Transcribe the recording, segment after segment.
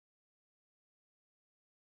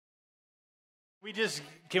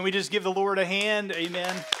Can we just give the Lord a hand?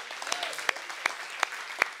 Amen.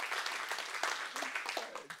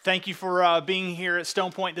 Thank you for being here at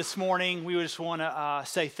Stone Point this morning. We just want to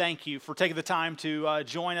say thank you for taking the time to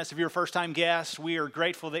join us. If you're a first-time guest, we are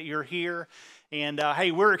grateful that you're here. And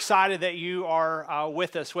hey, we're excited that you are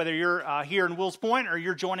with us, whether you're here in Wills Point or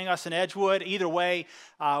you're joining us in Edgewood. Either way,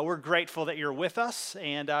 we're grateful that you're with us.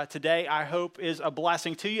 And today, I hope, is a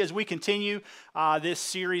blessing to you as we continue this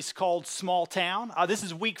series called Small Town. This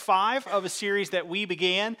is week 5 of a series that we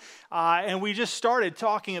began. And we just started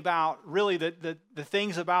talking about really the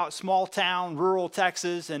things about small town, rural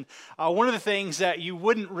Texas. And one of the things that you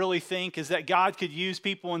wouldn't really think is that God could use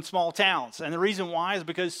people in small towns. And the reason why is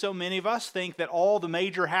because so many of us think that all the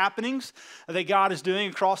major happenings that God is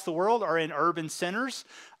doing across the world are in urban centers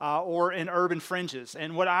or in urban fringes.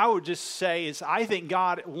 And what I would just say is I think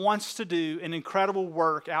God wants to do an incredible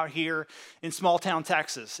work out here in small town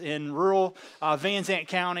Texas. In rural Van Zandt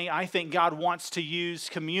County, I think God wants to use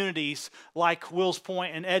communities like Wills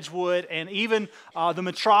Point and Edgewood and even the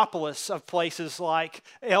metropolis of places like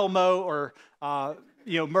Elmo or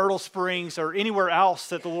Myrtle Springs or anywhere else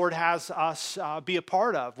that the Lord has us be a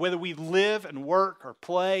part of. Whether we live and work or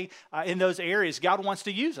play in those areas, God wants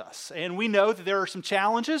to use us. And we know that there are some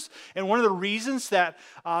challenges. And one of the reasons that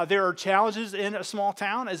there are challenges in a small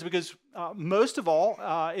town is because most of all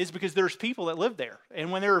is because there's people that live there.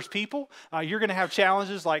 And when there's people, you're going to have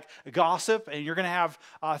challenges like gossip, and you're going to have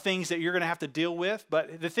things that you're going to have to deal with.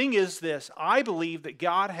 But the thing is this, I believe that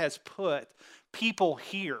God has put people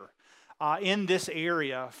here in this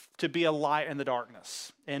area to be a light in the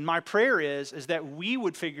darkness. And my prayer is that we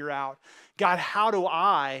would figure out, God, how do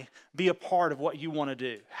I be a part of what you want to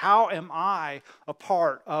do? How am I a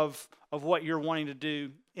part of what you're wanting to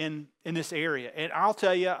do in this area? And I'll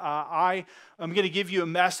tell you, I am going to give you a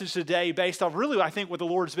message today based off really, I think, what the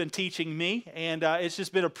Lord's been teaching me. And it's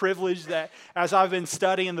just been a privilege that as I've been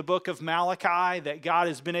studying the book of Malachi, that God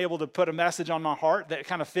has been able to put a message on my heart that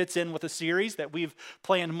kind of fits in with a series that we've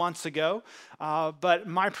planned months ago. But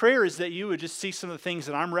my prayer is that you would just see some of the things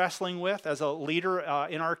that I'm wrestling with as a leader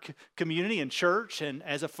in our community and church, and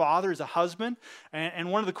as a father, as a husband. And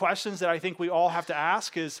one of the questions that I think we all have to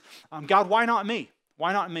ask is, God, why not me?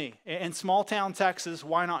 Why not me? In small town Texas,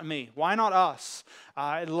 why not me? Why not us?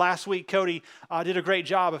 Last week, Cody did a great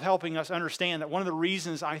job of helping us understand that one of the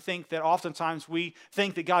reasons I think that oftentimes we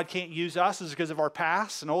think that God can't use us is because of our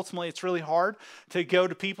past. And ultimately, it's really hard to go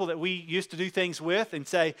to people that we used to do things with and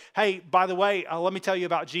say, hey, by the way, let me tell you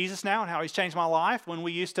about Jesus now and how he's changed my life. When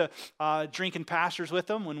we used to drink in pastures with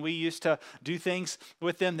them, when we used to do things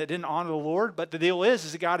with them that didn't honor the Lord. But the deal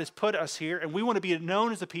is that God has put us here, and we want to be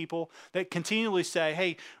known as a people that continually say,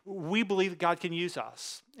 hey, we believe that God can use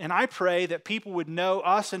us. And I pray that people would know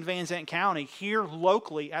us in Van Zandt County here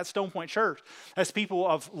locally at Stone Point Church as people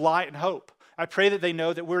of light and hope. I pray that they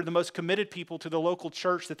know that we're the most committed people to the local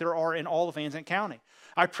church that there are in all of Van Zandt County.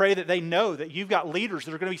 I pray that they know that you've got leaders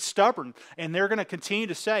that are going to be stubborn and they're going to continue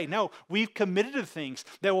to say, no, we've committed to things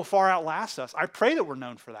that will far outlast us. I pray that we're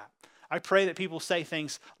known for that. I pray that people say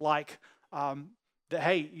things like that,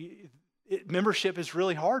 hey, membership is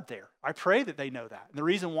really hard there. I pray that they know that. And the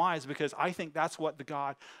reason why is because I think that's what the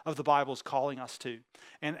God of the Bible is calling us to.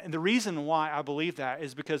 And the reason why I believe that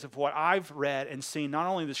is because of what I've read and seen, not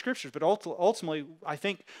only in the scriptures, but ultimately, I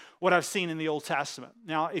think what I've seen in the Old Testament.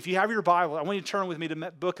 Now, if you have your Bible, I want you to turn with me to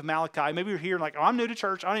the book of Malachi. Maybe you're here like, oh, I'm new to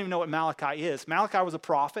church. I don't even know what Malachi is. Malachi was a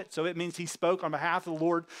prophet, so it means he spoke on behalf of the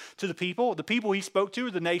Lord to the people. The people he spoke to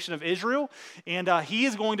are the nation of Israel, and he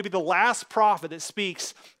is going to be the last prophet that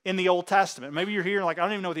speaks in the Old Testament. Maybe you're here like, I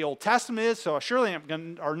don't even know what the Old Testament is, so surely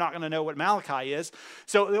are not going to know what Malachi is.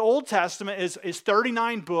 So the Old Testament is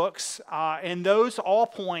 39 books, and those all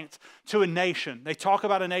point to a nation. They talk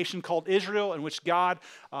about a nation called Israel in which God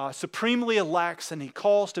supremely elects and he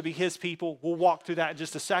calls to be his people. We'll walk through that in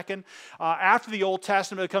just a second. After the Old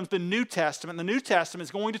Testament comes the New Testament. The New Testament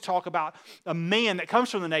is going to talk about a man that comes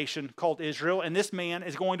from the nation called Israel, and this man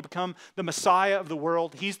is going to become the Messiah of the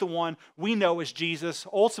world. He's the one we know as Jesus.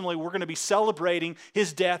 Ultimately, we're going to be celebrating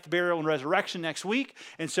his death, burial, and resurrection next week.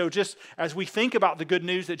 And so just as we think about the good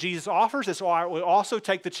news that Jesus offers, that's why we also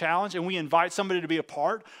take the challenge and we invite somebody to be a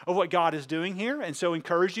part of what God is doing here. And so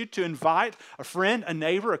encourage you to invite a friend, a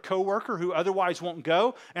neighbor, a coworker who otherwise won't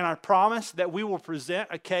go. And I promise that we will present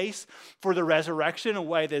a case for the resurrection in a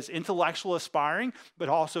way that is intellectual aspiring, but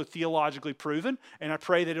also theologically proven. And I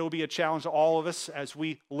pray that it will be a challenge to all of us as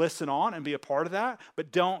we listen on and be a part of that.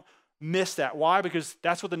 But don't miss that. Why? Because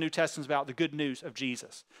that's what the New Testament is about, the good news of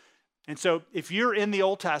Jesus. And so if you're in the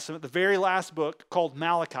Old Testament, the very last book called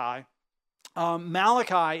Malachi,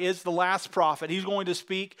 Malachi is the last prophet. He's going to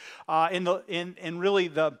speak in really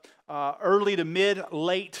the early to mid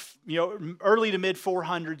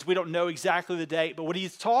 400s. We don't know exactly the date, but what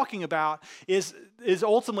he's talking about is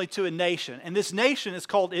ultimately to a nation. And this nation is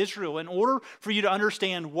called Israel. In order for you to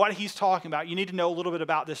understand what he's talking about, you need to know a little bit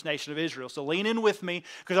about this nation of Israel. So lean in with me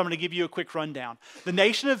because I'm going to give you a quick rundown. The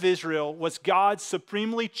nation of Israel was God's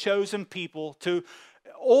supremely chosen people to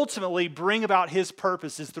ultimately bring about his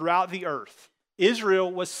purposes throughout the earth.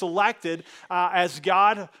 Israel was selected as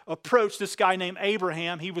God approached this guy named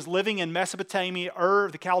Abraham. He was living in Mesopotamia, Ur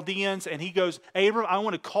of the Chaldeans, and he goes, Abram, I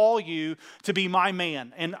want to call you to be my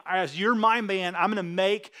man. And as you're my man, I'm going to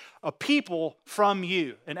make a people from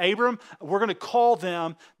you. And Abram, we're going to call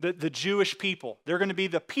them the Jewish people. They're going to be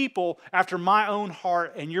the people after my own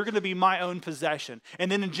heart, and you're going to be my own possession.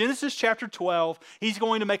 And then in Genesis chapter 12, he's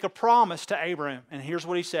going to make a promise to Abraham. And here's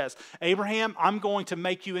what he says. Abraham, I'm going to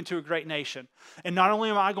make you into a great nation. And not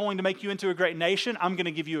only am I going to make you into a great nation, I'm going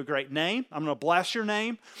to give you a great name. I'm going to bless your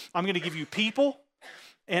name. I'm going to give you people.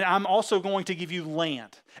 And I'm also going to give you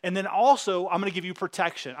land. And then also, I'm going to give you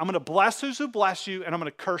protection. I'm going to bless those who bless you, and I'm going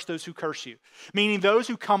to curse those who curse you. Meaning those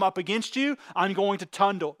who come up against you, I'm going to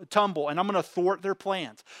tumble, and I'm going to thwart their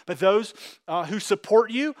plans. But those who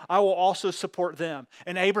support you, I will also support them.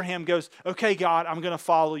 And Abraham goes, okay, God, I'm going to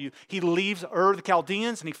follow you. He leaves Ur of the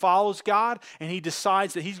Chaldeans, and he follows God, and he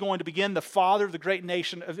decides that he's going to begin the father of the great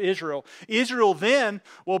nation of Israel. Israel then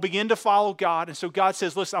will begin to follow God, and so God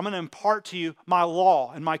says, listen, I'm going to impart to you my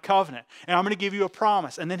law and my covenant, and I'm going to give you a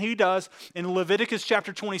promise. And then he does, in Leviticus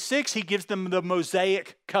chapter 26, he gives them the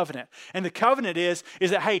Mosaic covenant. And the covenant is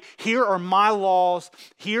that, hey, here are my laws.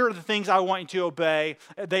 Here are the things I want you to obey.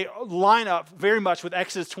 They line up very much with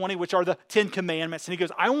Exodus 20, which are the 10 commandments. And he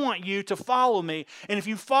goes, I want you to follow me. And if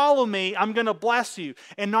you follow me, I'm going to bless you.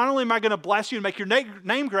 And not only am I going to bless you and make your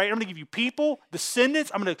name great, I'm going to give you people,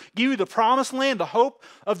 descendants. I'm going to give you the promised land, the hope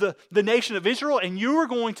of the nation of Israel. And you are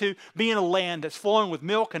going to be in a land that's flowing with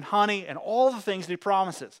milk and honey and all the things that he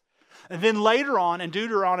promises. And then later on in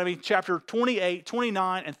Deuteronomy chapter 28,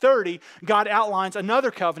 29, and 30, God outlines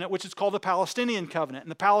another covenant, which is called the Palestinian covenant.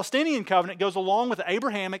 And the Palestinian covenant goes along with the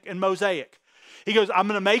Abrahamic and Mosaic. He goes, I'm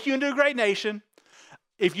going to make you into a great nation.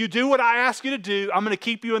 If you do what I ask you to do, I'm going to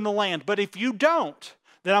keep you in the land. But if you don't,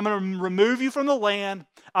 then I'm going to remove you from the land.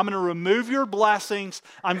 I'm going to remove your blessings.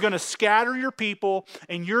 I'm going to scatter your people,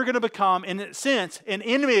 and you're going to become, in a sense, an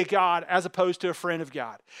enemy of God as opposed to a friend of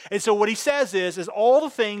God. And so what he says is all the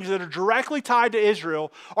things that are directly tied to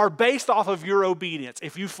Israel are based off of your obedience.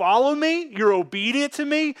 If you follow me, you're obedient to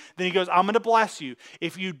me, then he goes, I'm going to bless you.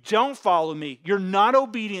 If you don't follow me, you're not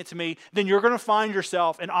obedient to me, then you're going to find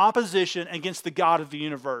yourself in opposition against the God of the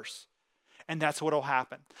universe. And that's what will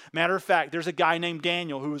happen. Matter of fact, there's a guy named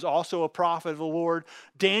Daniel who was also a prophet of the Lord.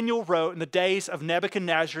 Daniel wrote in the days of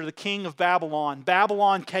Nebuchadnezzar, the king of Babylon.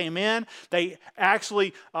 Babylon came in. They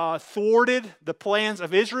actually thwarted the plans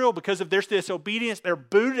of Israel because of their disobedience. They're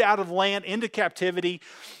booted out of land into captivity.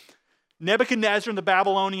 Nebuchadnezzar and the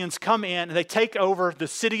Babylonians come in and they take over the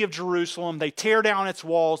city of Jerusalem. They tear down its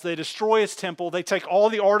walls. They destroy its temple. They take all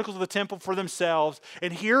the articles of the temple for themselves.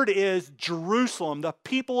 And here it is, Jerusalem, the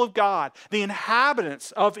people of God, the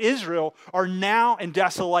inhabitants of Israel are now in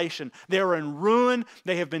desolation. They are in ruin.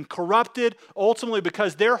 They have been corrupted. Ultimately,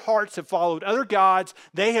 because their hearts have followed other gods,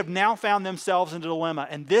 they have now found themselves in a dilemma.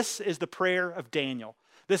 And this is the prayer of Daniel.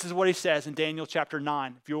 This is what he says in Daniel chapter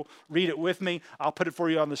 9. If you'll read it with me, I'll put it for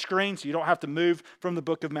you on the screen so you don't have to move from the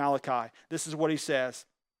book of Malachi. This is what he says.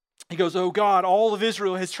 He goes, "O God, all of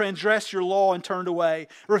Israel has transgressed your law and turned away,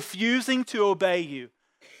 refusing to obey you."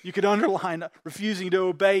 You could underline refusing to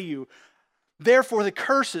obey you. "Therefore the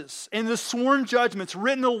curses and the sworn judgments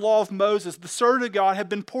written in the law of Moses, the servant of God, have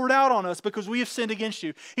been poured out on us because we have sinned against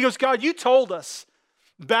you." He goes, God, you told us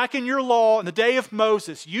back in your law in the day of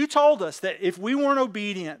Moses, you told us that if we weren't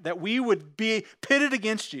obedient, that we would be pitted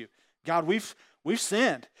against you. God, we've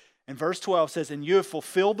sinned. And verse 12 says, "And you have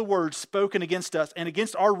fulfilled the words spoken against us and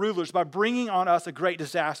against our rulers by bringing on us a great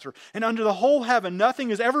disaster. And under the whole heaven,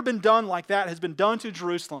 nothing has ever been done like that has been done to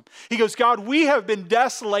Jerusalem." He goes, God, we have been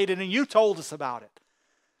desolated and you told us about it.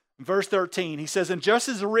 In verse 13, he says, "And just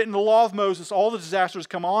as written in the law of Moses, all the disasters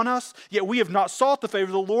come on us, yet we have not sought the favor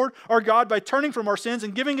of the Lord our God by turning from our sins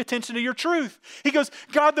and giving attention to your truth." He goes,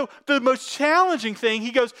 God, the most challenging thing,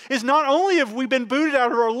 he goes, is not only have we been booted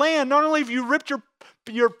out of our land, not only have you ripped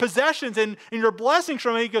your possessions and your blessings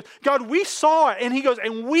from it, he goes, God, we saw it. And he goes,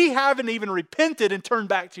 and we haven't even repented and turned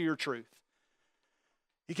back to your truth.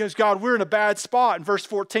 He goes, God, we're in a bad spot. In verse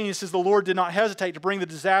 14, it says, "The Lord did not hesitate to bring the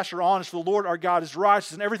disaster on us, for the Lord our God is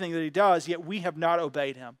righteous in everything that he does, yet we have not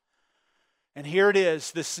obeyed him." And here it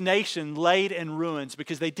is, this nation laid in ruins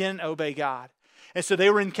because they didn't obey God. And so they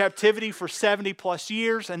were in captivity for 70 plus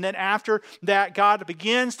years. And then after that, God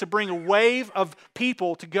begins to bring a wave of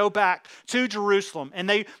people to go back to Jerusalem. And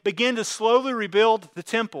they begin to slowly rebuild the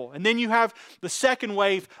temple. And then you have the second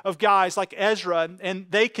wave of guys like Ezra, and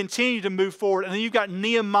they continue to move forward. And then you've got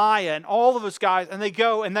Nehemiah and all of those guys. And they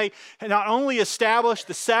go and they not only establish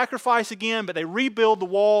the sacrifice again, but they rebuild the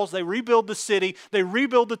walls, they rebuild the city, they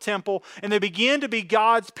rebuild the temple, and they begin to be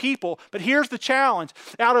God's people. But here's the challenge.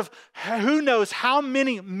 Out of who knows how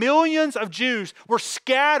many millions of Jews were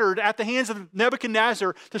scattered at the hands of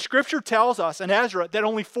Nebuchadnezzar, the scripture tells us in Ezra that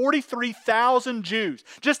only 43,000 Jews,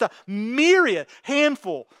 just a mere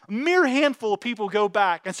handful of people go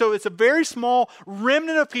back. And so it's a very small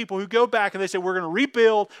remnant of people who go back and they say, we're going to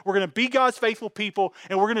rebuild, we're going to be God's faithful people,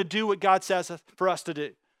 and we're going to do what God says for us to do.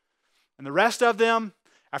 And the rest of them,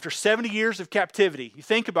 after 70 years of captivity, you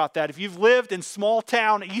think about that. If you've lived in small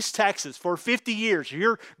town East Texas for 50 years,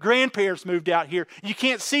 your grandparents moved out here, you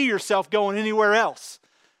can't see yourself going anywhere else.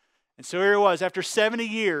 And so here it was, after 70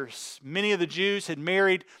 years, many of the Jews had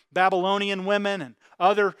married Babylonian women and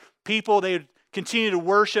other people. They had continued to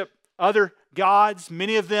worship other gods.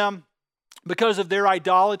 Many of them, because of their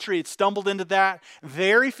idolatry, had stumbled into that.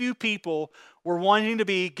 Very few people were wanting to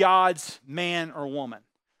be God's man or woman.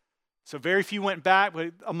 So very few went back,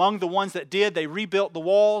 but among the ones that did, they rebuilt the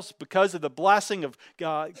walls because of the blessing of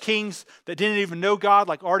kings that didn't even know God,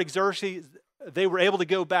 like Artaxerxes. They were able to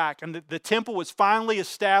go back, and the temple was finally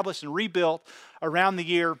established and rebuilt around the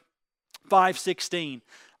year 516,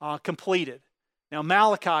 completed. Now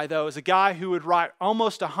Malachi, though, is a guy who would write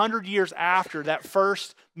almost 100 years after that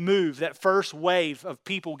first move, that first wave of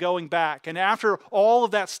people going back. And after all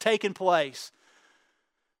of that's taken place,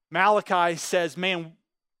 Malachi says, man,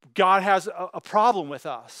 God has a problem with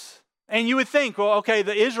us. And you would think, well, okay,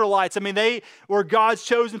 the Israelites, I mean, they were God's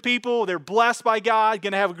chosen people. They're blessed by God,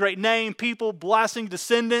 going to have a great name, people, blessing,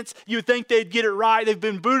 descendants. You would think they'd get it right. They've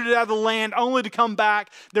been booted out of the land only to come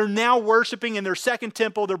back. They're now worshiping in their second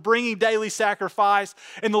temple. They're bringing daily sacrifice.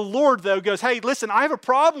 And the Lord, though, goes, hey, listen, I have a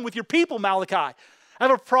problem with your people, Malachi. I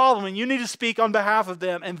have a problem, and you need to speak on behalf of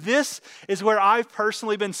them. And this is where I've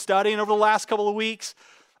personally been studying over the last couple of weeks.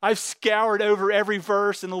 I've scoured over every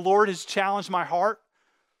verse, and the Lord has challenged my heart.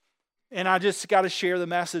 And I just got to share the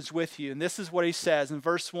message with you. And this is what he says in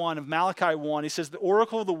verse 1 of Malachi 1. He says, the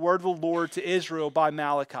oracle of the word of the Lord to Israel by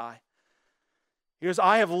Malachi. He goes,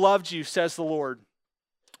 I have loved you, says the Lord.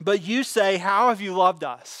 But you say, how have you loved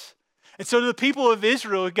us? And so to the people of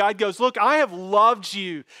Israel, God goes, look, I have loved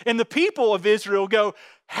you. And the people of Israel go,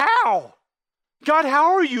 how? God,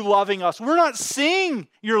 how are you loving us? We're not seeing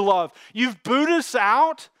your love. You've booted us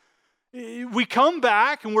out. We come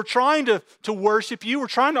back and we're trying to worship you. We're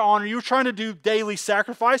trying to honor you. We're trying to do daily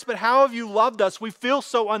sacrifice. But how have you loved us? We feel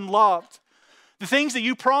so unloved. The things that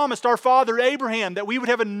you promised our father Abraham, that we would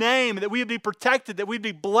have a name, that we would be protected, that we'd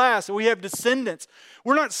be blessed, that we have descendants.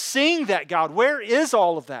 We're not seeing that, God. Where is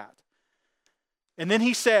all of that? And then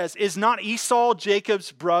he says, is not Esau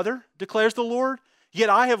Jacob's brother, declares the Lord? Yet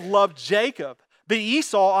I have loved Jacob, but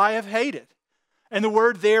Esau I have hated. And the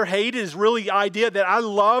word there, hated, is really the idea that I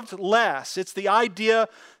loved less. It's the idea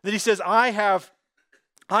that he says, I have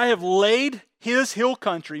laid his hill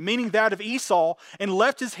country, meaning that of Esau, and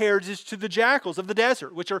left his heritage to the jackals of the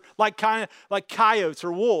desert, which are kind of like coyotes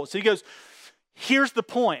or wolves. So he goes, here's the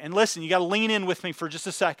point. And listen, you got to lean in with me for just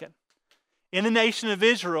a second. In the nation of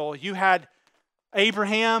Israel, you had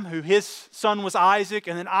Abraham, who his son was Isaac,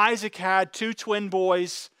 and then Isaac had two twin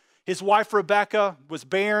boys. His wife Rebekah was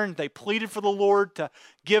barren. They pleaded for the Lord to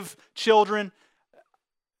give children.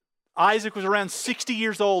 Isaac was around 60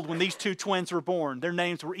 years old when these two twins were born. Their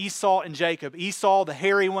names were Esau and Jacob. Esau, the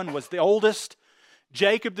hairy one, was the oldest.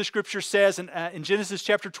 Jacob, the scripture says in Genesis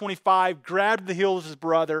chapter 25, grabbed the heel of his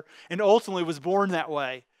brother and ultimately was born that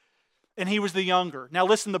way. And he was the younger. Now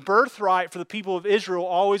listen, the birthright for the people of Israel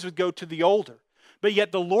always would go to the older. But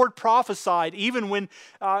yet the Lord prophesied, even when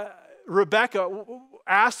Rebekah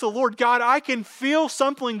asked the Lord, God, I can feel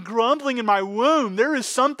something grumbling in my womb. There is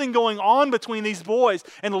something going on between these boys.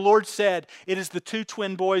 And the Lord said, it is the two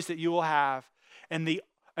twin boys that you will have, and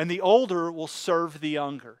the older will serve the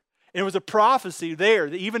younger. And it was a prophecy there,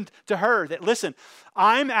 that even to her, that listen,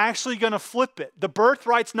 I'm actually going to flip it. The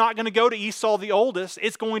birthright's not going to go to Esau, the oldest.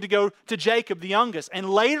 It's going to go to Jacob, the youngest. And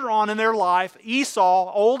later on in their life,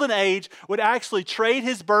 Esau, old in age, would actually trade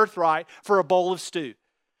his birthright for a bowl of stew.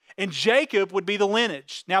 And Jacob would be the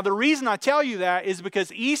lineage. Now, the reason I tell you that is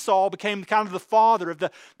because Esau became kind of the father of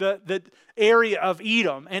the area of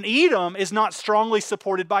Edom. And Edom is not strongly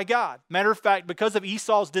supported by God. Matter of fact, because of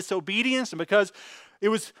Esau's disobedience and because it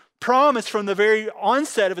was promised from the very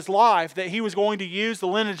onset of his life that he was going to use the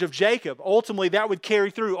lineage of Jacob. Ultimately, that would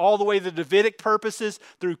carry through all the way to the Davidic purposes,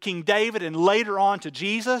 through King David, and later on to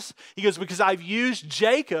Jesus. He goes, because I've used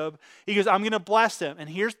Jacob, he goes, I'm going to bless them. And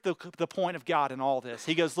here's the point of God in all this.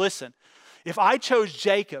 He goes, listen, if I chose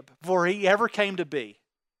Jacob before he ever came to be,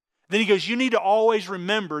 then he goes, you need to always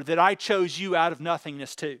remember that I chose you out of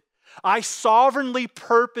nothingness too. I sovereignly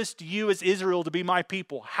purposed you as Israel to be my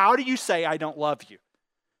people. How do you say I don't love you?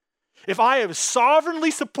 If I have sovereignly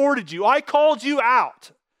supported you, I called you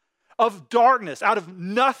out of darkness, out of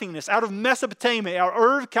nothingness, out of Mesopotamia, out of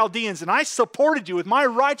Ur of Chaldeans, and I supported you with my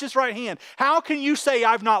righteous right hand. How can you say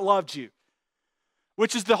I've not loved you?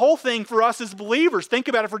 Which is the whole thing for us as believers. Think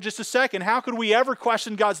about it for just a second. How could we ever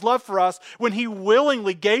question God's love for us when he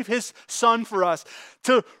willingly gave his son for us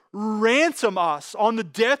to ransom us on the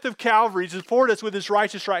death of Calvary, to support us with his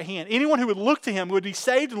righteous right hand? Anyone who would look to him would be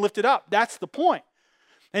saved and lifted up. That's the point.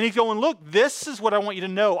 And he's going, look, this is what I want you to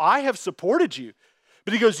know. I have supported you.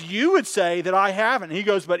 But he goes, you would say that I haven't. And he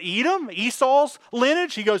goes, but Edom, Esau's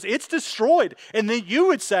lineage, he goes, it's destroyed. And then you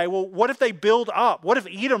would say, well, what if they build up? What if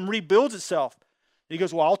Edom rebuilds itself? And he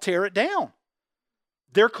goes, well, I'll tear it down.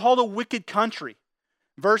 They're called a wicked country.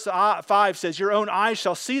 Verse 5 says, your own eyes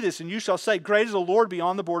shall see this, and you shall say, great is the Lord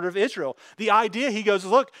beyond the border of Israel. The idea, he goes,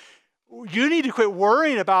 look, you need to quit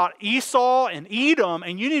worrying about Esau and Edom,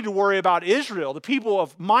 and you need to worry about Israel, the people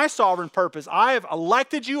of my sovereign purpose. I have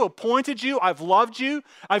elected you, appointed you, I've loved you,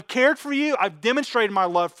 I've cared for you, I've demonstrated my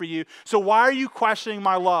love for you. So why are you questioning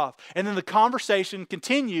my love? And then the conversation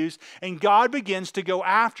continues, and God begins to go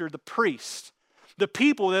after the priests, the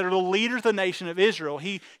people that are the leaders of the nation of Israel.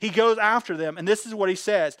 He goes after them, and this is what he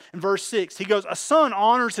says in verse 6. He goes, a son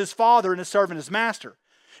honors his father and a servant his master.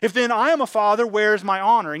 If then I am a father, where is my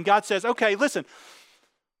honor? And God says, okay, listen,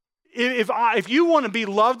 if you want to be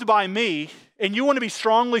loved by me and you want to be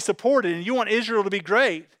strongly supported and you want Israel to be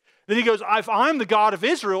great, then he goes, if I'm the God of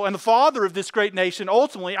Israel and the father of this great nation,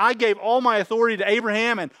 ultimately I gave all my authority to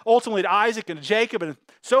Abraham and ultimately to Isaac and to Jacob and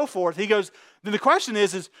so forth. He goes, then the question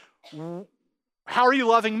is how are you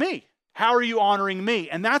loving me? How are you honoring me?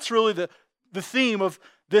 And that's really the theme of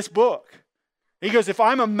this book. He goes, if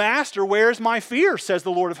I'm a master, where is my fear, says the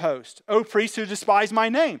Lord of hosts, O priests who despise my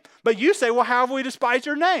name. But you say, well, how have we despised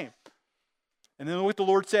your name? And then look what the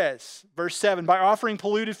Lord says, verse 7, by offering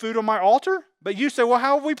polluted food on my altar? But you say, well,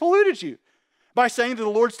 how have we polluted you? By saying that the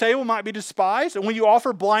Lord's table might be despised? And when you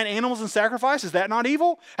offer blind animals in sacrifice, is that not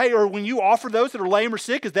evil? Hey, or when you offer those that are lame or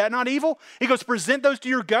sick, is that not evil? He goes, present those to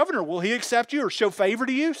your governor. Will he accept you or show favor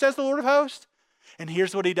to you, says the Lord of hosts? And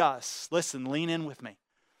here's what he does. Listen, lean in with me.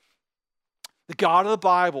 The God of the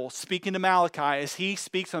Bible speaking to Malachi as he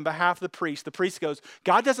speaks on behalf of the priest goes,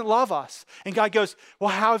 God doesn't love us. And God goes,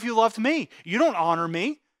 well, how have you loved me? You don't honor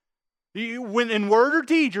me. When in word or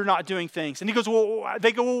deed, you're not doing things. And he goes, well,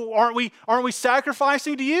 they go, well, aren't we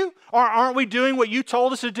sacrificing to you? Aren't we doing what you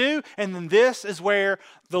told us to do? And then this is where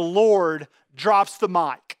the Lord drops the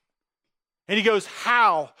mic. And he goes,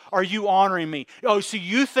 how are you honoring me? Oh, so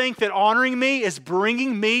you think that honoring me is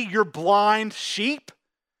bringing me your blind sheep?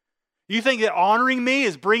 You think that honoring me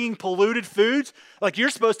is bringing polluted foods? Like you're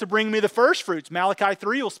supposed to bring me the first fruits. Malachi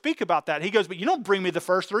 3 will speak about that. He goes, but you don't bring me the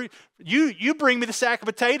first fruit. You bring me the sack of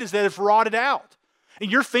potatoes that have rotted out.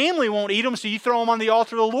 And your family won't eat them, so you throw them on the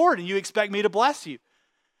altar of the Lord and you expect me to bless you.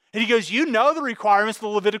 And he goes, you know the requirements of the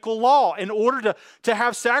Levitical law. In order to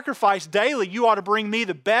have sacrifice daily, you ought to bring me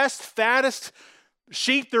the best, fattest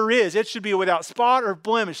sheep there is. It should be without spot or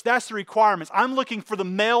blemish. That's the requirements. I'm looking for the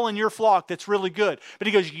male in your flock that's really good. But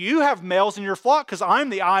he goes, you have males in your flock because I'm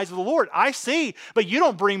the eyes of the Lord. I see, but you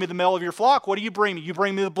don't bring me the male of your flock. What do you bring me? You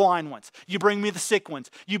bring me the blind ones. You bring me the sick ones.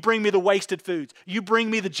 You bring me the wasted foods. You bring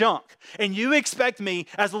me the junk. And you expect me,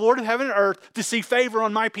 as the Lord of heaven and earth, to see favor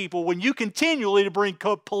on my people when you continually to bring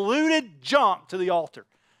polluted junk to the altar.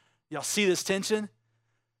 Y'all see this tension?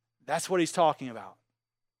 That's what he's talking about.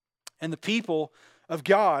 And the people of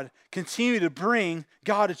God continue to bring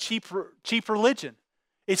God a cheap religion.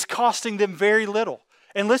 It's costing them very little.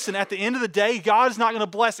 And listen, at the end of the day, God is not going to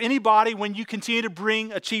bless anybody when you continue to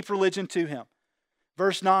bring a cheap religion to him.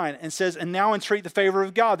 Verse 9, and says, and now entreat the favor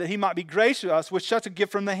of God, that he might be gracious to us with such a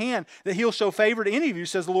gift from the hand, that he'll show favor to any of you,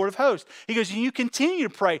 says the Lord of hosts. He goes, and you continue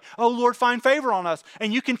to pray, oh Lord, find favor on us.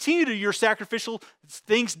 And you continue to do your sacrificial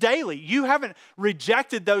things daily. You haven't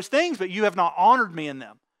rejected those things, but you have not honored me in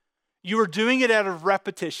them. You are doing it out of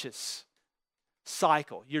repetitious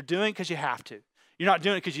cycle. You're doing it because you have to. You're not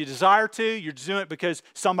doing it because you desire to. You're doing it because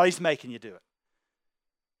somebody's making you do it.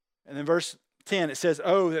 And then verse 10, it says,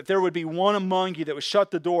 "Oh, that there would be one among you that would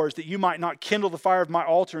shut the doors, that you might not kindle the fire of my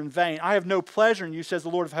altar in vain. I have no pleasure in you, says the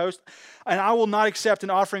Lord of hosts, and I will not accept an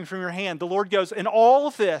offering from your hand." The Lord goes, in all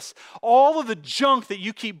of this, all of the junk that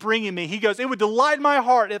you keep bringing me, he goes, it would delight my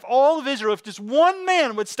heart if all of Israel, if just one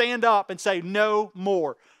man would stand up and say, no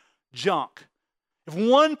more junk. If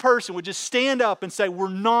one person would just stand up and say, we're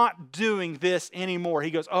not doing this anymore,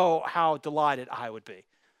 he goes, oh, how delighted I would be.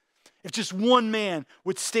 If just one man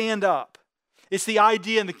would stand up. It's the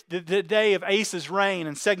idea in the day of Asa's reign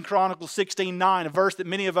in 2 Chronicles 16:9, a verse that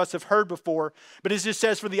many of us have heard before. But it just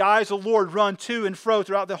says, "For the eyes of the Lord run to and fro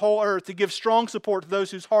throughout the whole earth to give strong support to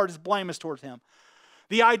those whose heart is blameless towards him."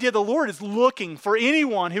 The idea the Lord is looking for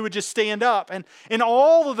anyone who would just stand up. And in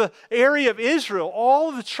all of the area of Israel, all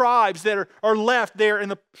of the tribes that are left there,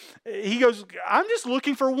 he goes, I'm just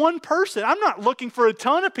looking for one person. I'm not looking for a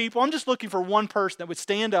ton of people. I'm just looking for one person that would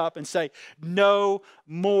stand up and say, no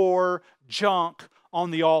more junk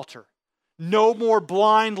on the altar. No more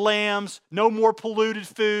blind lambs, no more polluted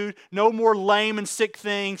food, no more lame and sick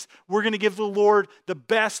things. We're going to give the Lord the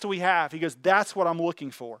best we have. He goes, that's what I'm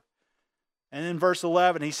looking for. And in verse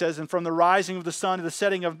 11, he says, "And from the rising of the sun to the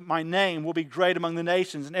setting of my name will be great among the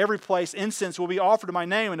nations. In every place incense will be offered to my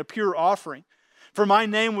name and a pure offering. For my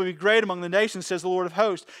name will be great among the nations, says the Lord of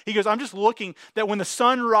hosts." He goes, I'm just looking that when the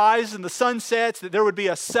sun rises and the sun sets, that there would be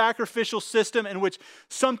a sacrificial system in which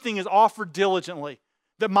something is offered diligently,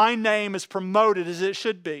 that my name is promoted as it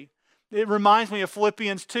should be. It reminds me of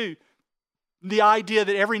Philippians 2. The idea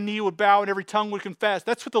that every knee would bow and every tongue would confess.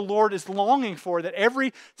 That's what the Lord is longing for, that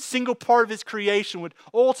every single part of his creation would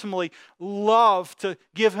ultimately love to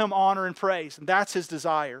give him honor and praise. And that's his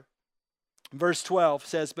desire. Verse 12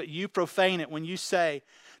 says, "But you profane it when you say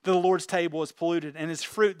that the Lord's table is polluted, and his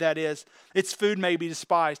fruit, that is, its food may be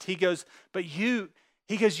despised." He goes, you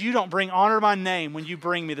don't bring honor to my name when you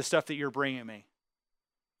bring me the stuff that you're bringing me.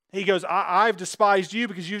 He goes, I've despised you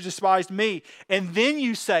because you've despised me. And then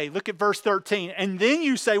you say, look at verse 13, and then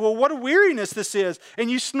you say, well, what a weariness this is.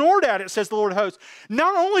 And you snort at it, says the Lord of hosts.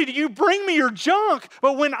 Not only do you bring me your junk,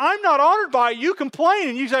 but when I'm not honored by it, you complain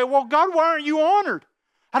and you say, well, God, why aren't you honored?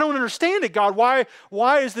 I don't understand it, God.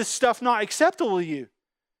 Why is this stuff not acceptable to you?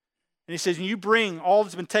 And he says, and you bring all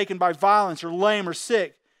that's been taken by violence or lame or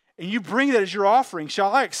sick, and you bring that as your offering.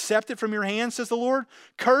 Shall I accept it from your hand, says the Lord?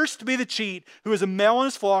 Cursed be the cheat who is a male in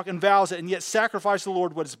his flock and vows it, and yet sacrifice to the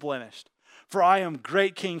Lord what is blemished. For I am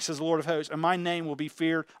great king, says the Lord of hosts, and my name will be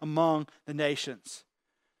feared among the nations.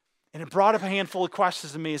 And it brought up a handful of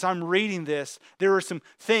questions to me as I'm reading this. There were some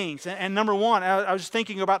things. And number one, I was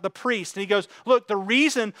thinking about the priest. And he goes, look, the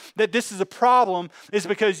reason that this is a problem is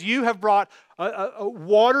because you have brought a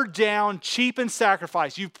watered down, cheapened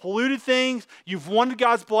sacrifice. You've polluted things. You've wanted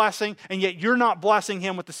God's blessing, and yet you're not blessing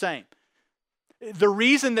him with the same. The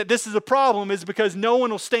reason that this is a problem is because no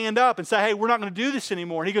one will stand up and say, hey, we're not going to do this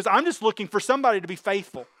anymore. And he goes, I'm just looking for somebody to be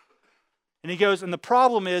faithful. And he goes, and the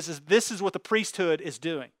problem is this is what the priesthood is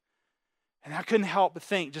doing. And I couldn't help but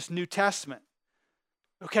think, just New Testament.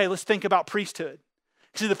 Okay, let's think about priesthood.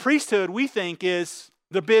 See, the priesthood we think is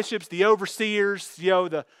the bishops, the overseers,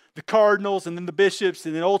 the cardinals, and then the bishops,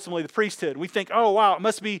 and then ultimately the priesthood. We think, oh, wow, it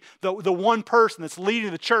must be the one person that's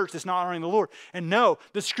leading the church that's not honoring the Lord. And no,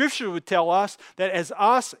 the scripture would tell us that as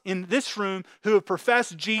us in this room who have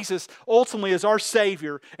professed Jesus ultimately as our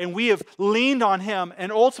Savior, and we have leaned on him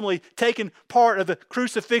and ultimately taken part of the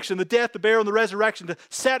crucifixion, the death, the burial, and the resurrection to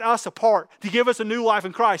set us apart, to give us a new life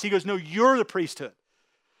in Christ. He goes, no, you're the priesthood.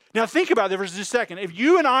 Now think about that for just a second. If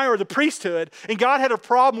you and I are the priesthood and God had a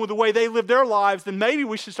problem with the way they lived their lives, then maybe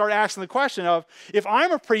we should start asking the question of, if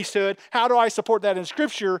I'm a priesthood, how do I support that in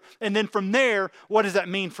Scripture? And then from there, what does that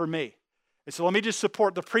mean for me? And so let me just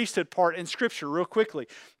support the priesthood part in Scripture real quickly.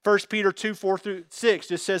 1 Peter 2, 4-6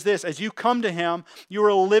 just says this, as you come to him, you are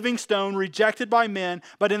a living stone rejected by men,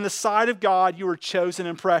 but in the sight of God, you are chosen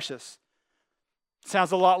and precious.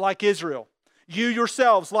 Sounds a lot like Israel. You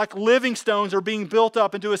yourselves, like living stones, are being built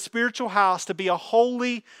up into a spiritual house to be a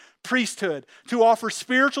holy priesthood, to offer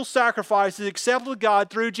spiritual sacrifices acceptable to God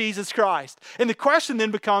through Jesus Christ. And the question then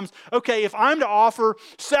becomes, okay, if I'm to offer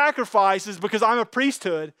sacrifices because I'm a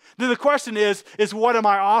priesthood, then the question is what am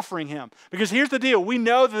I offering him? Because here's the deal. We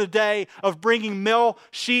know that the day of bringing male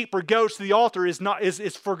sheep or goats to the altar is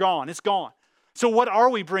forgone. It's gone. So what are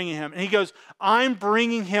we bringing him? And he goes, I'm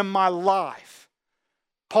bringing him my life.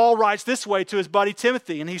 Paul writes this way to his buddy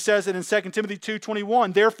Timothy, and he says it in 2 Timothy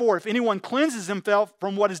 2:21. Therefore, if anyone cleanses himself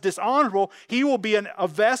from what is dishonorable, he will be a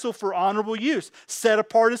vessel for honorable use, set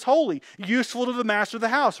apart as holy, useful to the master of the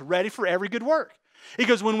house, ready for every good work. He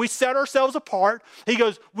goes, when we set ourselves apart, he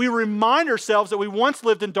goes, we remind ourselves that we once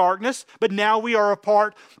lived in darkness, but now we are a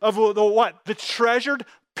part of the what? The treasured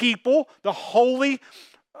people, the holy,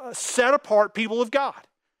 set apart people of God.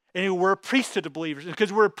 And we're a priesthood of believers.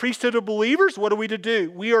 Because we're a priesthood of believers, what are we to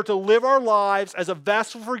do? We are to live our lives as a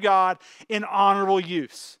vessel for God in honorable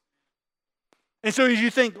use. And so as you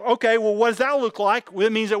think, okay, well, what does that look like? Well,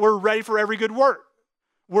 it means that we're ready for every good work.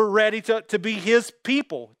 We're ready to be his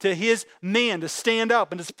people, to his men, to stand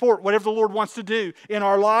up and to support whatever the Lord wants to do in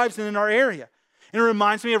our lives and in our area. And it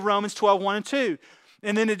reminds me of Romans 12, 1 and 2.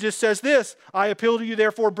 And then it just says this, I appeal to you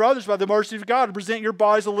therefore, brothers, by the mercy of God, to present your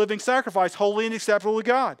bodies a living sacrifice, holy and acceptable to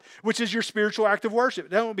God, which is your spiritual act of worship.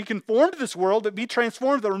 Don't be conformed to this world, but be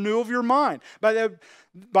transformed by the renewal of your mind.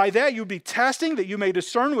 By that you'll be testing, that you may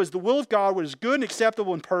discern what is the will of God, what is good and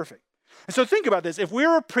acceptable and perfect. And so think about this. If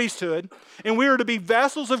we're a priesthood and we are to be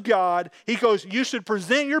vessels of God, he goes, you should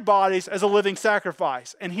present your bodies as a living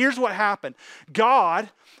sacrifice. And here's what happened.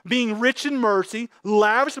 God, being rich in mercy,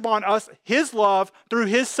 lavished upon us his love through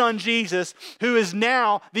his son Jesus, who is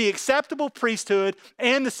now the acceptable priesthood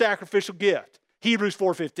and the sacrificial gift. Hebrews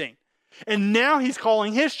 4:15. And now he's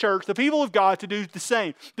calling his church, the people of God, to do the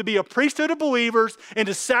same, to be a priesthood of believers and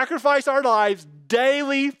to sacrifice our lives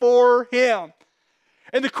daily for him.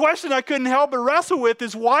 And the question I couldn't help but wrestle with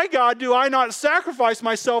is, why, God, do I not sacrifice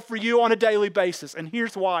myself for you on a daily basis? And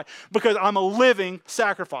here's why. Because I'm a living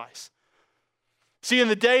sacrifice. See, in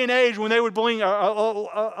the day and age when they would bring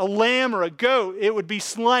a lamb or a goat, it would be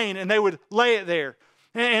slain and they would lay it there.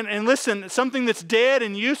 And listen, something that's dead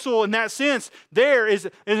and useful in that sense, there is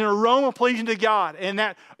an aroma pleasing to God. And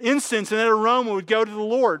that incense and that aroma would go to the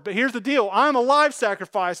Lord. But here's the deal. I'm a live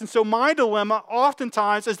sacrifice. And so my dilemma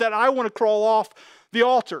oftentimes is that I want to crawl off the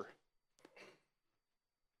altar.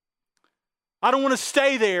 I don't want to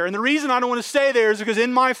stay there. And the reason I don't want to stay there is because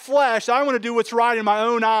in my flesh, I want to do what's right in my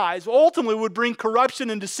own eyes. Ultimately, it would bring corruption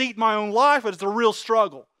and deceit in my own life, but it's a real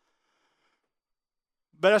struggle.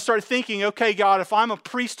 But I started thinking, okay, God, if I'm a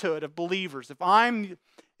priesthood of believers, if I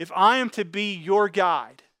am to be your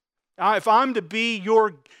guide, if I'm to be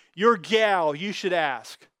your gal, you should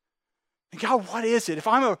ask. And God, what is it? If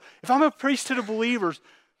I'm a priesthood of believers,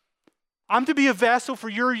 I'm to be a vessel for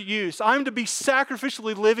your use. I'm to be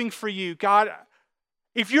sacrificially living for you. God,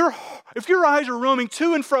 if your eyes are roaming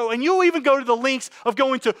to and fro, and you'll even go to the lengths of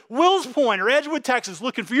going to Wills Point or Edgewood, Texas,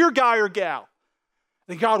 looking for your guy or gal,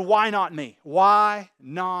 then God, why not me? Why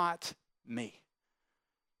not me?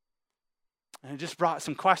 And it just brought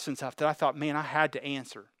some questions up that I thought, man, I had to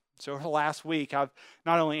answer. So over the last week, I've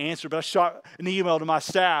not only answered, but I shot an email to my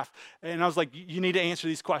staff, and I was like, you need to answer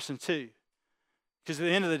these questions too. Because at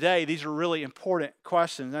the end of the day, these are really important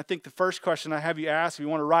questions. And I think the first question I have you ask, if you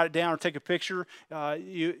want to write it down or take a picture,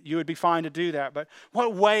 you would be fine to do that. But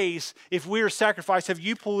what ways, if we are sacrificed, have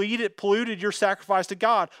you polluted your sacrifice to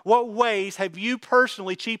God? What ways have you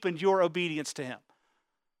personally cheapened your obedience to him?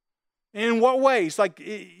 And in what ways? Like,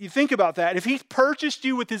 you think about that. If he's purchased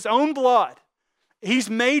you with his own blood, he's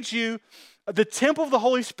made you the temple of the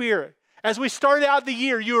Holy Spirit. As we started out the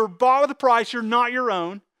year, you were bought with a price, you're not your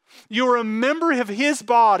own. You're a member of his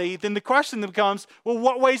body, then the question becomes, well,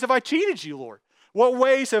 what ways have I cheated you, Lord? What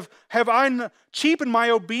ways have I cheapened my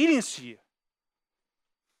obedience to you?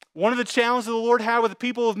 One of the challenges the Lord had with the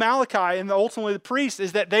people of Malachi and ultimately the priests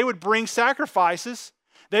is that they would bring sacrifices.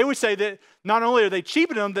 They would say that not only are they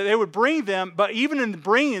cheapening them, that they would bring them, but even in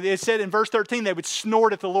bringing it said in verse 13, they would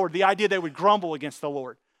snort at the Lord. The idea they would grumble against the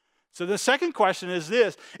Lord. So the second question is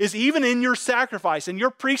this, is even in your sacrifice, in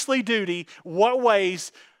your priestly duty, what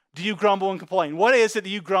ways do you grumble and complain? What is it that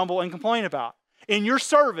you grumble and complain about? In your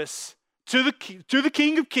service to the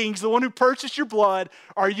King of Kings, the one who purchased your blood,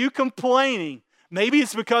 are you complaining? Maybe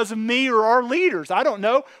it's because of me or our leaders. I don't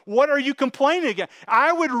know. What are you complaining against?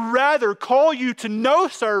 I would rather call you to no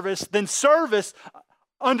service than service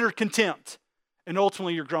under contempt. And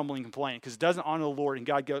ultimately you're grumbling and complaining because it doesn't honor the Lord. And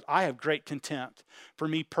God goes, I have great contempt for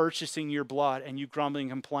me purchasing your blood and you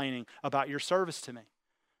grumbling and complaining about your service to me.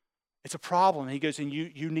 It's a problem. He goes, and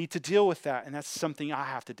you need to deal with that. And that's something I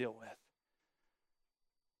have to deal with.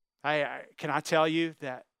 Can I tell you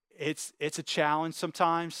that it's a challenge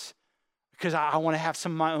sometimes because I want to have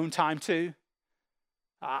some of my own time too.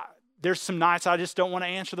 There's some nights I just don't want to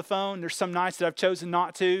answer the phone. There's some nights that I've chosen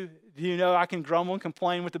not to. You know, I can grumble and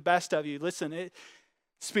complain with the best of you. Listen,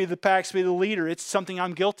 speed of the pack, speed of the leader. It's something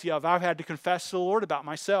I'm guilty of. I've had to confess to the Lord about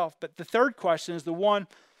myself. But the third question is the one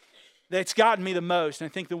that's gotten me the most, and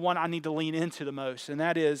I think the one I need to lean into the most, and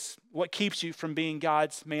that is what keeps you from being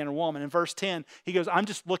God's man or woman. In verse 10, he goes, I'm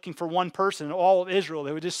just looking for one person in all of Israel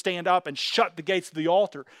that would just stand up and shut the gates of the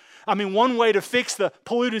altar. I mean, one way to fix the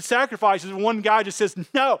polluted sacrifices, one guy just says,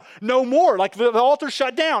 no more. Like the altar's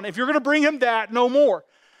shut down. If you're going to bring him that, no more.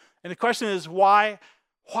 And the question is, why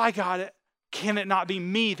God, can it not be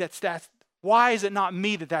me why is it not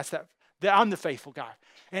me that I'm the faithful guy?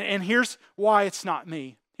 And here's why it's not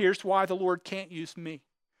me. Here's why the Lord can't use me.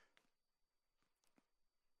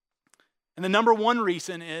 And the number one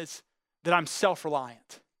reason is that I'm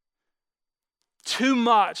self-reliant. Too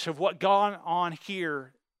much of what gone on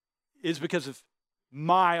here is because of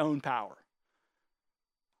my own power.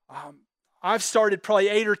 I've started probably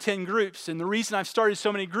 8 or 10 groups, and the reason I've started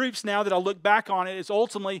so many groups now that I look back on it is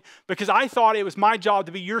ultimately because I thought it was my job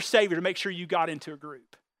to be your savior to make sure you got into a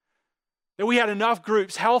group. That we had enough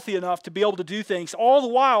groups healthy enough to be able to do things. All the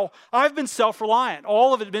while, I've been self-reliant.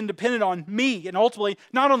 All of it has been dependent on me and ultimately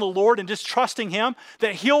not on the Lord and just trusting Him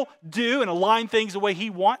that He'll do and align things the way He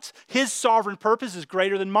wants. His sovereign purpose is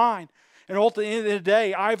greater than mine. And ultimately, at the end of the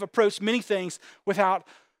day, I've approached many things without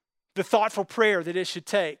the thoughtful prayer that it should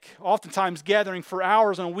take. Oftentimes gathering for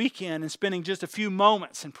hours on a weekend and spending just a few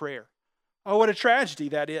moments in prayer. Oh, what a tragedy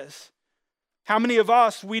that is. How many of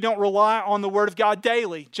us, we don't rely on the Word of God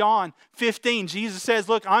daily? John 15, Jesus says,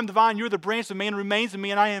 look, I'm the vine, you're the branch, the man remains in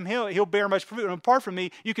me, and I am Him. He'll bear much fruit, and apart from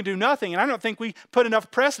me, you can do nothing. And I don't think we put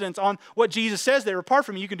enough precedence on what Jesus says there. Apart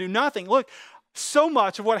from me, you can do nothing. Look, so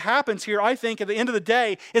much of what happens here, I think, at the end of the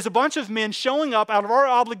day, is a bunch of men showing up out of our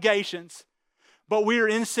obligations, but we are,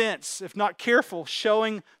 in a sense, if not careful,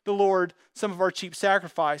 showing the Lord some of our cheap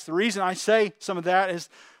sacrifice. The reason I say some of that is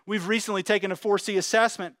we've recently taken a 4C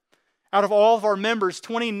assessment. Out of all of our members,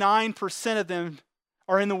 29% of them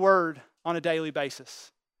are in the Word on a daily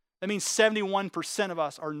basis. That means 71% of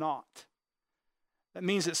us are not. That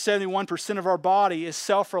means that 71% of our body is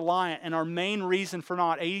self-reliant, and our main reason for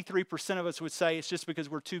not, 83% of us would say it's just because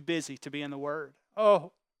we're too busy to be in the Word.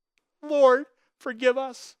 Oh, Lord, forgive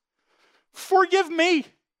us. Forgive me.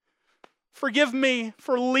 Forgive me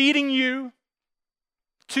for leading you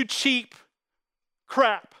to cheap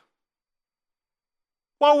crap.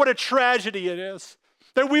 Wow, what a tragedy it is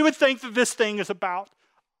that we would think that this thing is about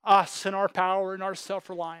us and our power and our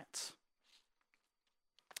self-reliance.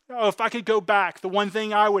 Oh, if I could go back, the one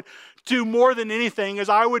thing I would do more than anything is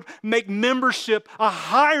I would make membership a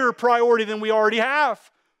higher priority than we already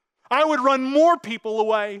have. I would run more people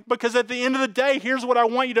away because at the end of the day, here's what I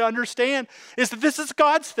want you to understand, is that this is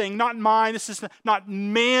God's thing, not mine. This is not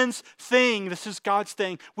man's thing. This is God's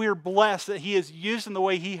thing. We are blessed that He is used in the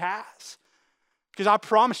way He has. Because I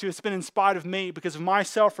promise you, it's been in spite of me because of my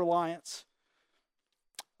self-reliance.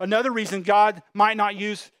 Another reason God might not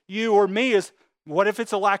use you or me is, what if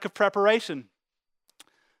it's a lack of preparation?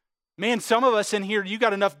 Man, some of us in here, you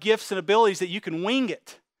got enough gifts and abilities that you can wing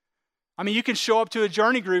it. I mean, you can show up to a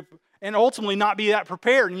journey group and ultimately not be that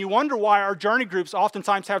prepared. And you wonder why our journey groups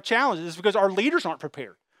oftentimes have challenges. It's because our leaders aren't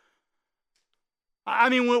prepared. I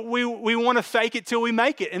mean, we want to fake it till we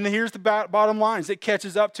make it. And here's the bottom line, is it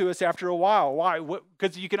catches up to us after a while. Why?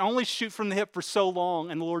 Because you can only shoot from the hip for so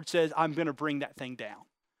long, and the Lord says, I'm going to bring that thing down.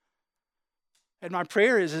 And my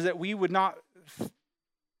prayer is that we would not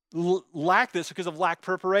lack this because of lack of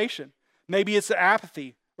preparation. Maybe it's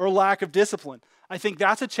apathy or lack of discipline. I think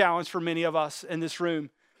that's a challenge for many of us in this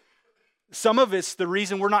room. Some of it's the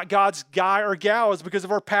reason we're not God's guy or gal is because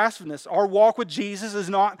of our passiveness. Our walk with Jesus is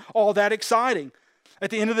not all that exciting. At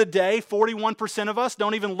the end of the day, 41% of us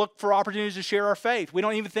don't even look for opportunities to share our faith. We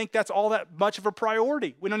don't even think that's all that much of a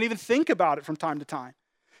priority. We don't even think about it from time to time.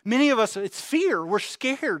 Many of us, it's fear. We're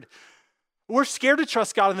scared. We're scared to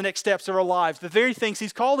trust God in the next steps of our lives. The very things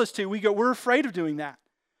He's called us to, we're afraid of doing that.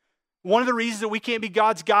 One of the reasons that we can't be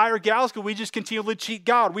God's guy or gal is because we just continually cheat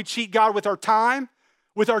God. We cheat God with our time,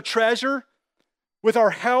 with our treasure, with our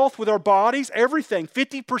health, with our bodies, everything.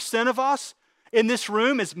 50% of us in this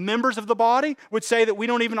room as members of the body would say that we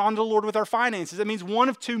don't even honor the Lord with our finances. That means 1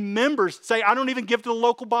 of 2 members say, I don't even give to the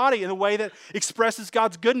local body in a way that expresses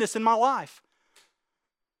God's goodness in my life.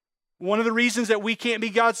 One of the reasons that we can't be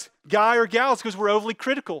God's guy or gal is because we're overly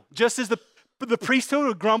critical. Just as the priesthood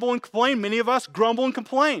would grumble and complain, many of us grumble and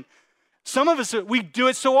complain. Some of us, we do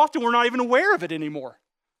it so often we're not even aware of it anymore.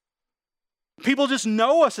 People just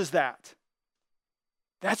know us as that.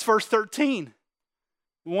 That's verse 13.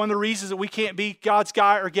 One of the reasons that we can't be God's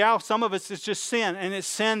guy or gal, some of us, is just sin. And it's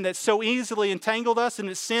sin that's so easily entangled us, and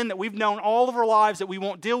it's sin that we've known all of our lives that we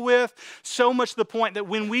won't deal with, so much to the point that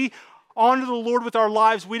when we honor the Lord with our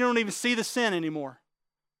lives, we don't even see the sin anymore.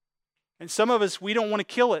 And some of us, we don't want to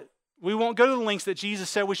kill it. We won't go to the lengths that Jesus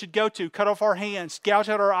said we should go to, cut off our hands, gouge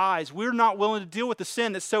out our eyes. We're not willing to deal with the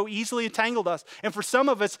sin that so easily entangled us. And for some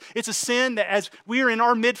of us, it's a sin that as we are in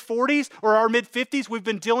our mid-40s or our mid-50s, we've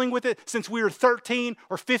been dealing with it since we were 13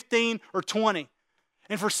 or 15 or 20.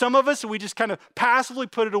 And for some of us, we just kind of passively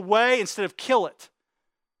put it away instead of kill it.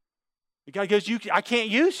 God goes, I can't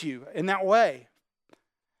use you in that way.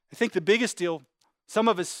 I think the biggest deal, some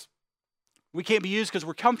of us, we can't be used because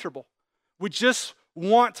we're comfortable. We just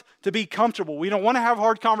want to be comfortable. We don't want to have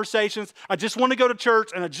hard conversations. I just want to go to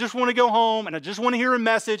church, and I just want to go home, and I just want to hear a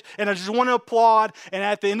message, and I just want to applaud, and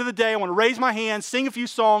at the end of the day, I want to raise my hand, sing a few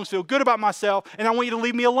songs, feel good about myself, and I want you to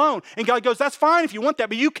leave me alone. And God goes, that's fine if you want that,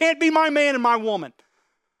 but you can't be my man and my woman.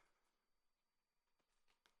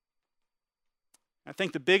 I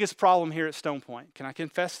think the biggest problem here at Stone Point, can I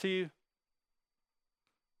confess to you,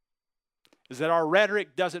 is that our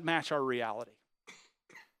rhetoric doesn't match our reality.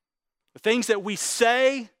 The things that we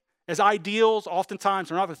say as ideals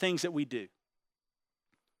oftentimes are not the things that we do.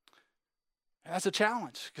 And that's a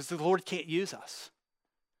challenge because the Lord can't use us.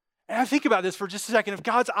 And I think about this for just a second. If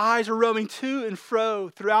God's eyes are roaming to and fro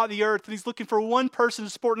throughout the earth and he's looking for one person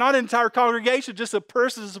to support, not an entire congregation, just a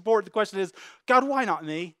person to support, the question is, God, why not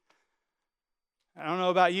me? I don't know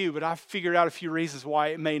about you, but I figured out a few reasons why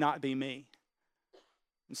it may not be me.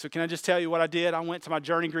 And so can I just tell you what I did? I went to my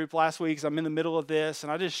journey group last week because I'm in the middle of this,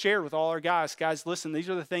 and I just shared with all our guys, listen, these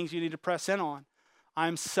are the things you need to press in on.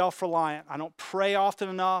 I'm self-reliant. I don't pray often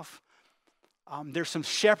enough. There's some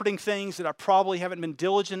shepherding things that I probably haven't been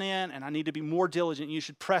diligent in, and I need to be more diligent. You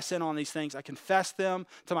should press in on these things. I confess them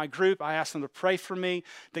to my group. I ask them to pray for me,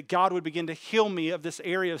 that God would begin to heal me of this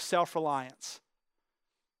area of self-reliance.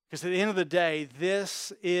 Because at the end of the day,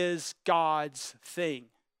 this is God's thing.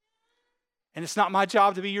 And it's not my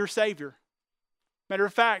job to be your Savior. Matter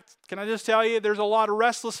of fact, can I just tell you, there's a lot of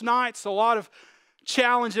restless nights, a lot of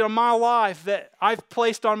challenge in my life that I've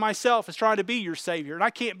placed on myself as trying to be your Savior. And I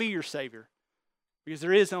can't be your Savior because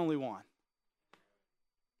there is only one.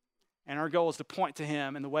 And our goal is to point to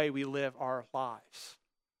Him in the way we live our lives.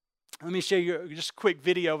 Let me show you just a quick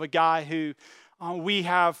video of a guy who we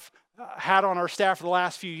have had on our staff for the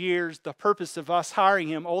last few years. The purpose of us hiring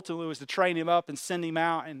him ultimately was to train him up and send him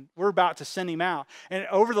out, and we're about to send him out. And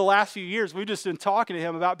over the last few years, we've just been talking to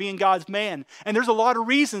him about being God's man. And there's a lot of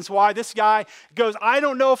reasons why this guy goes, I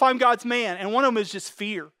don't know if I'm God's man. And one of them is just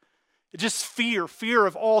fear. Just fear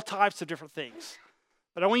of all types of different things.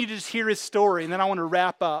 But I want you to just hear his story, and then I want to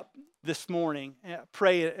wrap up this morning and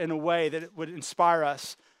pray in a way that it would inspire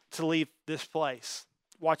us to leave this place.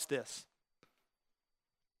 Watch this.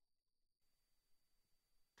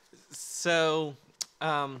 So,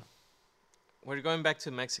 we're going back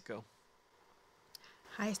to Mexico.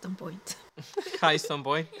 Hi, Stone Point. Hi, Stone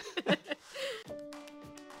Point.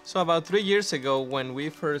 So about 3 years ago, when we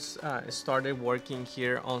first started working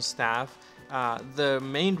here on staff, the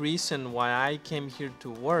main reason why I came here to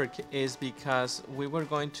work is because we were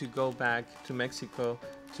going to go back to Mexico,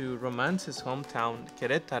 to Romance's hometown,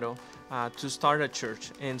 Querétaro, to start a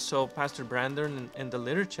church. And so Pastor Brandon and the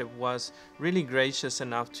leadership was really gracious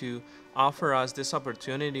enough to offer us this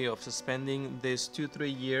opportunity of spending these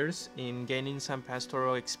 2-3 years in gaining some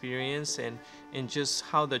pastoral experience and just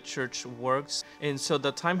how the church works. And so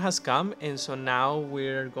the time has come, and so now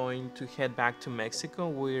we're going to head back to Mexico.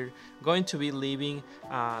 We're going to be leaving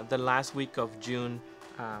the last week of June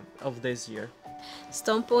of this year.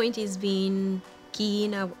 Stone Point has been key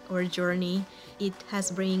in our journey. It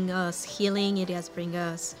has bring us healing, it has bring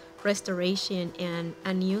us restoration and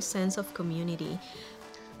a new sense of community.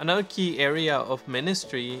 Another key area of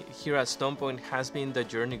ministry here at Stone Point has been the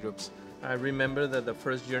journey groups. I remember that the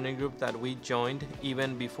first journey group that we joined,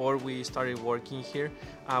 even before we started working here,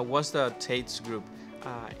 was the Tate's group.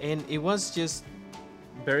 And it was just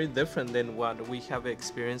very different than what we have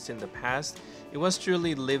experienced in the past. It was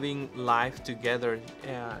truly living life together,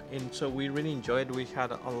 and so we really enjoyed it. We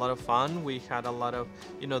had a lot of fun. We had a lot of,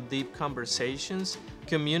 deep conversations.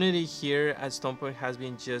 Community here at Stone Point has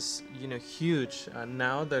been just, huge.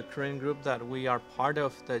 Now the current group that we are part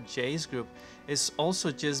of, the Jays group, is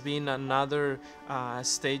also just being another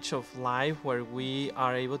stage of life where we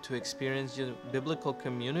are able to experience just biblical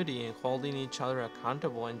community and holding each other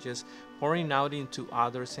accountable and just pouring out into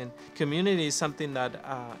others. And community is something that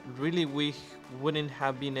really we wouldn't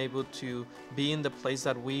have been able to be in the place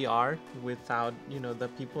that we are without, the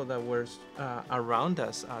people that were around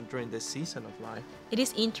us during this season of life. It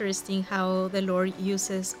is interesting how the Lord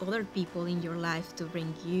uses other people in your life to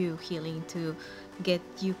bring you healing, to get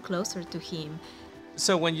you closer to Him.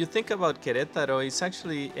 So when you think about Querétaro, it's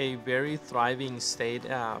actually a very thriving state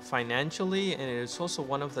financially, and it is also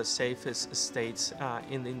one of the safest states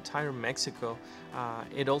in the entire Mexico.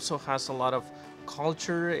 It also has a lot of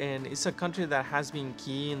culture, and it's a country that has been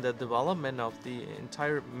key in the development of the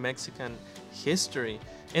entire Mexican history.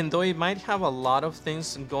 And though it might have a lot of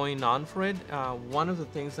things going on for it, one of the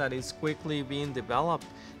things that is quickly being developed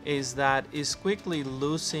is that it's quickly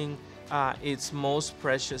losing its most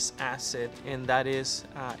precious asset, and that is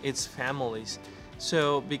its families.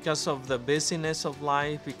 So because of the busyness of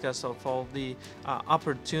life, because of all the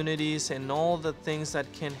opportunities and all the things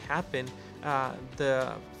that can happen,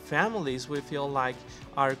 the families, we feel like,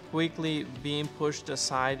 are quickly being pushed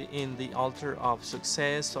aside in the altar of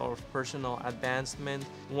success or personal advancement.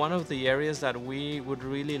 One of the areas that we would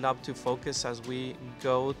really love to focus as we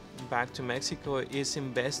go back to Mexico is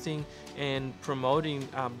investing and promoting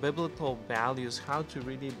biblical values, how to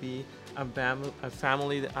really be a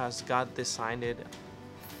family as God designed it.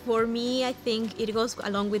 For me, I think it goes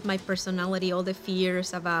along with my personality, all the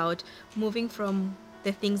fears about moving from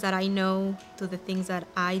the things that I know to the things that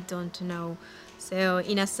I don't know. So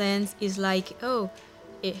in a sense, it's like, oh,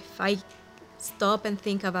 if I stop and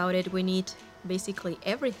think about it, we need basically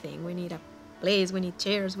everything. We need a place, we need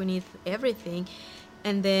chairs, we need everything.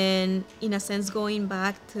 And then in a sense, going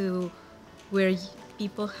back to where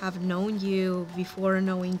people have known you before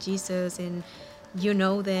knowing Jesus, and you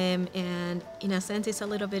know them, and in a sense it's a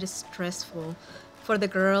little bit stressful. For the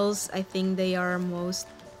girls, I think they are most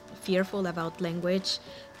fearful about language.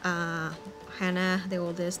 Hannah, the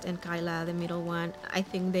oldest, and Kyla, the middle one, I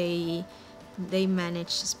think they manage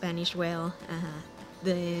Spanish well.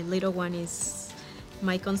 The little one is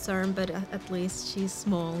my concern, but at least she's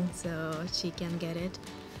small, so she can get it.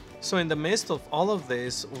 So in the midst of all of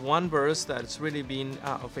this, one verse that's really been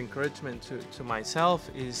of encouragement to myself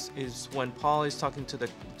is when Paul is talking to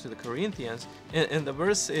the Corinthians, and the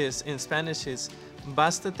verse is in Spanish is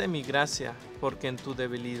 "Bástate mi gracia, porque en tu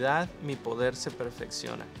debilidad mi poder se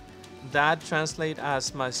perfecciona." That translates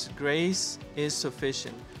as "My grace is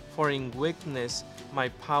sufficient, for in weakness my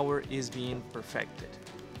power is being perfected."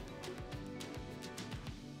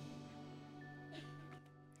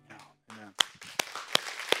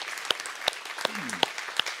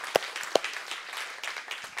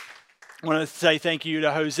 I want to say thank you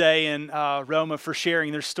to Jose and Roma for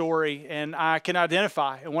sharing their story, and I can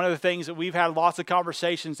identify. And one of the things that we've had lots of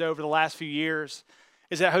conversations over the last few years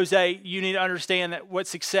is that, Jose, you need to understand that what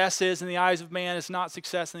success is in the eyes of man is not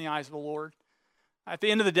success in the eyes of the Lord. At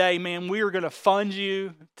the end of the day, man, we are going to fund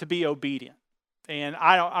you to be obedient, and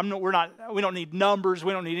we don't need numbers,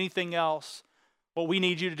 we don't need anything else. What we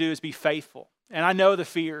need you to do is be faithful. And I know the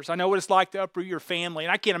fears. I know what it's like to uproot your family,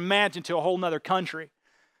 and I can't imagine to a whole nother country.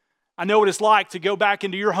 I know what it's like to go back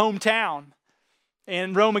into your hometown.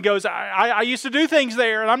 And Roma goes, I used to do things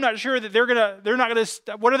there, and I'm not sure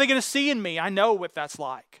that what are they going to see in me? I know what that's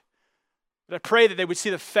like. But I pray that they would see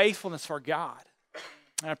the faithfulness of our God.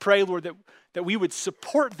 And I pray, Lord, that we would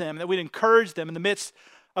support them, that we'd encourage them in the midst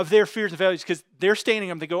of their fears and failures, because they're standing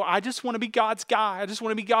up, they go, I just want to be God's guy. I just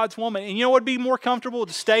want to be God's woman. And you know what would be more comfortable?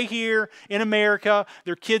 To stay here in America.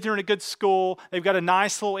 Their kids are in a good school. They've got a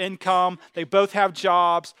nice little income. They both have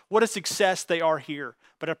jobs. What a success they are here.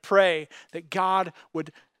 But I pray that God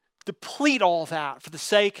would deplete all that for the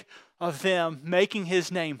sake of them making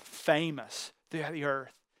his name famous throughout the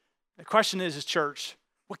earth. The question is, church,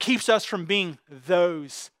 what keeps us from being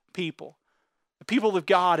those people? The people of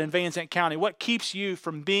God in Van Zandt County, what keeps you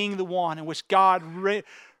from being the one in which God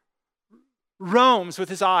roams with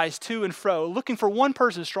his eyes to and fro, looking for one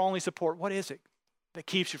person to strongly support? What is it that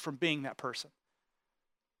keeps you from being that person?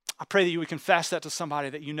 I pray that you would confess that to somebody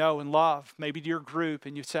that you know and love, maybe to your group,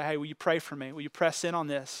 and you say, hey, will you pray for me? Will you press in on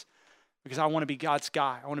this? Because I want to be God's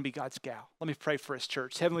guy. I want to be God's gal. Let me pray for his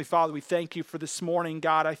church. Heavenly Father, we thank you for this morning,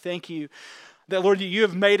 God. I thank you that, Lord, you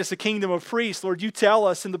have made us a kingdom of priests. Lord, you tell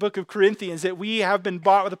us in the book of Corinthians that we have been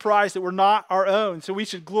bought with a price that we're not our own. So we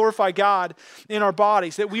should glorify God in our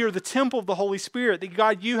bodies, that we are the temple of the Holy Spirit, that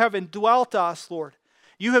God, you have indwelt us, Lord.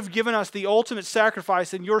 You have given us the ultimate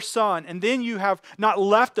sacrifice in your Son, and then you have not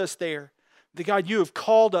left us there. That God, you have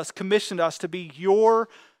called us, commissioned us to be your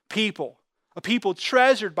people. A people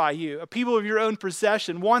treasured by you, a people of your own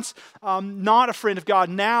possession, once not a friend of God,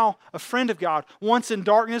 now a friend of God, once in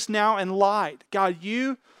darkness, now in light. God,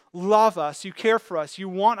 you love us, you care for us, you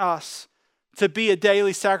want us to be a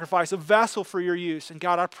daily sacrifice, a vessel for your use. And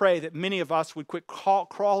God, I pray that many of us would quit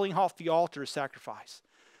crawling off the altar of sacrifice.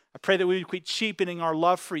 I pray that we would quit cheapening our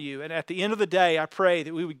love for you. And at the end of the day, I pray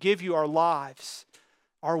that we would give you our lives,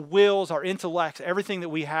 our wills, our intellects, everything that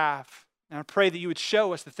we have. And I pray that you would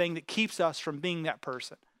show us the thing that keeps us from being that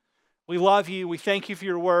person. We love you. We thank you for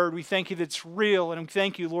your word. We thank you that it's real. And we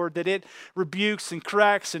thank you, Lord, that it rebukes and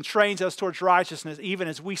corrects and trains us towards righteousness, even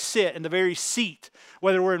as we sit in the very seat,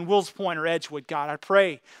 whether we're in Wills Point or Edgewood. God, I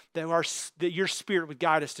pray that your Spirit would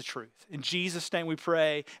guide us to truth. In Jesus' name we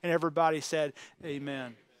pray. And everybody said,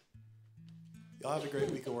 amen. Y'all have a great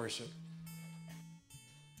week of worship.